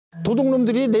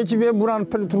도둑놈들이 내 집에 문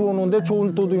앞에 들어오는데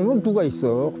좋은 도둑놈은 누가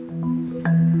있어?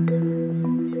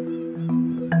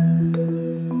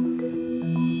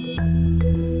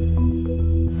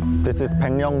 This is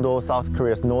Baengnyeongdo, South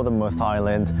Korea's northernmost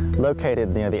island,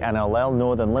 located near the NLL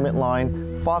northern limit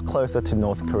line, far closer to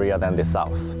North Korea than the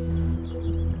south.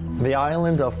 The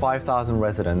island of 5,000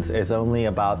 residents is only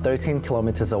about 13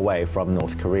 kilometers away from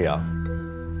North Korea.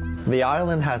 The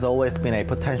island has always been a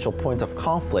potential point of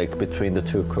conflict between the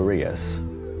two Koreas.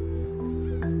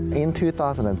 In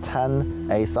 2010,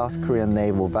 a South Korean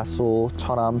naval vessel,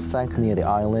 Cheonam, sank near the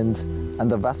island,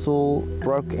 and the vessel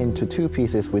broke into two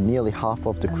pieces with nearly half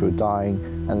of the crew dying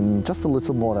and just a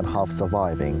little more than half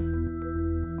surviving.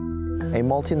 A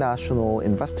multinational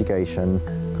investigation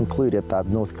concluded that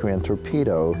North Korean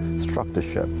torpedo struck the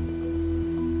ship.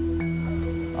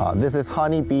 This is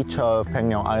Honey Beach of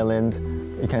Baengnyeong Island.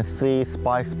 You can see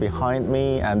spikes behind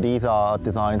me, and these are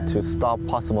designed to stop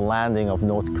possible landing of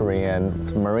North Korean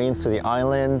Marines to the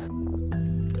island.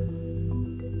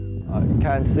 You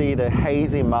can see the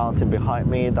hazy mountain behind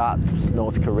me, that's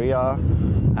North Korea,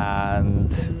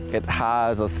 and it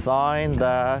has a sign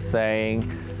there saying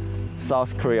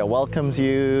South Korea welcomes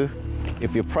you.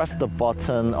 If you press the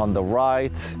button on the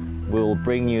right, we'll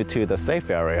bring you to the safe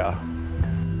area.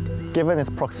 Given its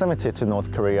proximity to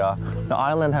North Korea, the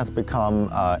island has become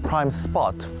a prime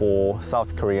spot for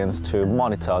South Koreans to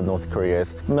monitor North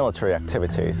Korea's military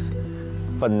activities.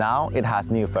 But now it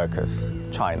has new focus,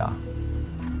 China.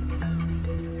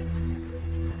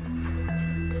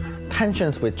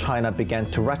 Tensions with China began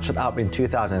to ratchet up in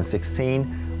 2016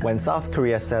 when South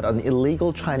Korea said an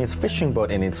illegal Chinese fishing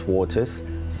boat in its waters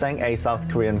sank a South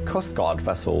Korean Coast Guard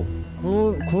vessel.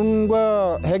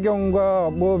 군과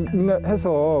해경과 뭐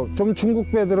해서 좀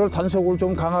중국 배들을 단속을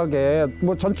좀 강하게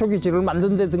뭐 전초기지를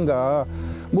만든다든가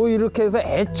뭐 이렇게 해서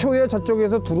애초에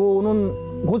저쪽에서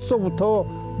들어오는 곳서부터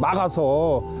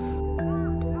막아서.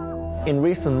 In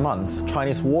recent months,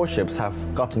 Chinese warships have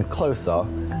gotten closer,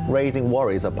 raising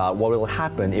worries about what will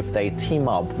happen if they team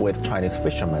up with Chinese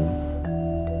fishermen.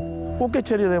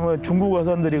 꽃게철이 되면 중국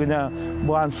어선들이 그냥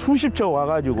뭐 한 수십 척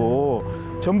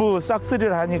와가지고 전부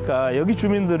싹쓸이를 하니까 여기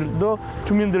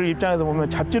주민들 입장에서 보면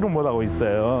잡지를 못하고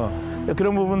있어요.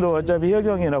 그런 부분도 어차피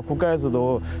해경이나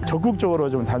국가에서도 적극적으로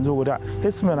좀 단속을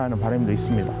했으면 하는 바람도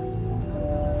있습니다.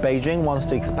 Beijing wants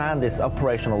to expand its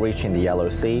operational reach in the Yellow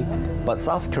Sea, but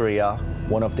South Korea,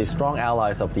 one of the strong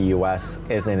allies of the US,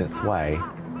 is in its way.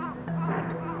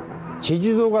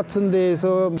 제주도 같은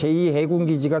데에서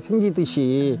제2해군기지가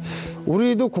생기듯이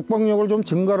우리도 국방력을 좀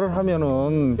증가를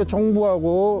하면은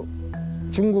정부하고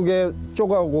중국의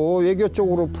쪽하고 외교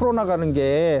쪽으로 풀어나가는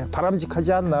게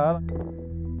바람직하지 않나.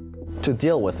 To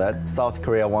deal with it, South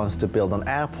Korea wants to build an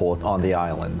airport on the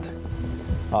island.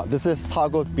 This is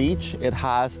Sagok Beach. It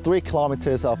has 3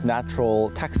 kilometers of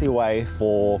natural taxiway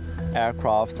for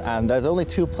aircraft, and there's only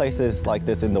 2 places like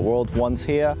this in the world. One's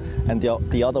here, and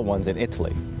the other one's in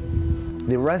Italy.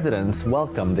 The residents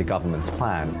welcome the government's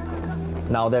plan.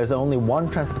 Now there's only one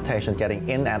transportation getting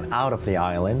in and out of the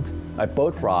island, a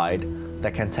boat ride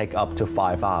that can take up to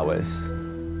 5 hours.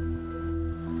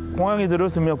 공항에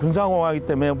들었으면 군사공항이기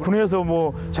때문에 군에서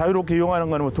뭐 자유롭게 이용하는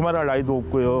거는 뭐 두말할 나위도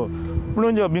없고요.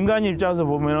 물론 이제 민간인 입장에서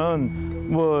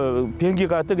보면은 뭐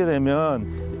비행기가 뜨게 되면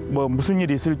뭐 무슨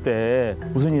일이 있을 때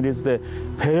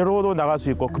배로도 나갈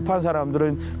수 있고 급한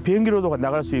사람들은 비행기로도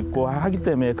나갈 수 있고 하기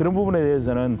때문에 그런 부분에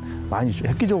대해서는 많이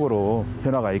획기적으로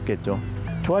변화가 있겠죠.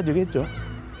 좋아지겠죠.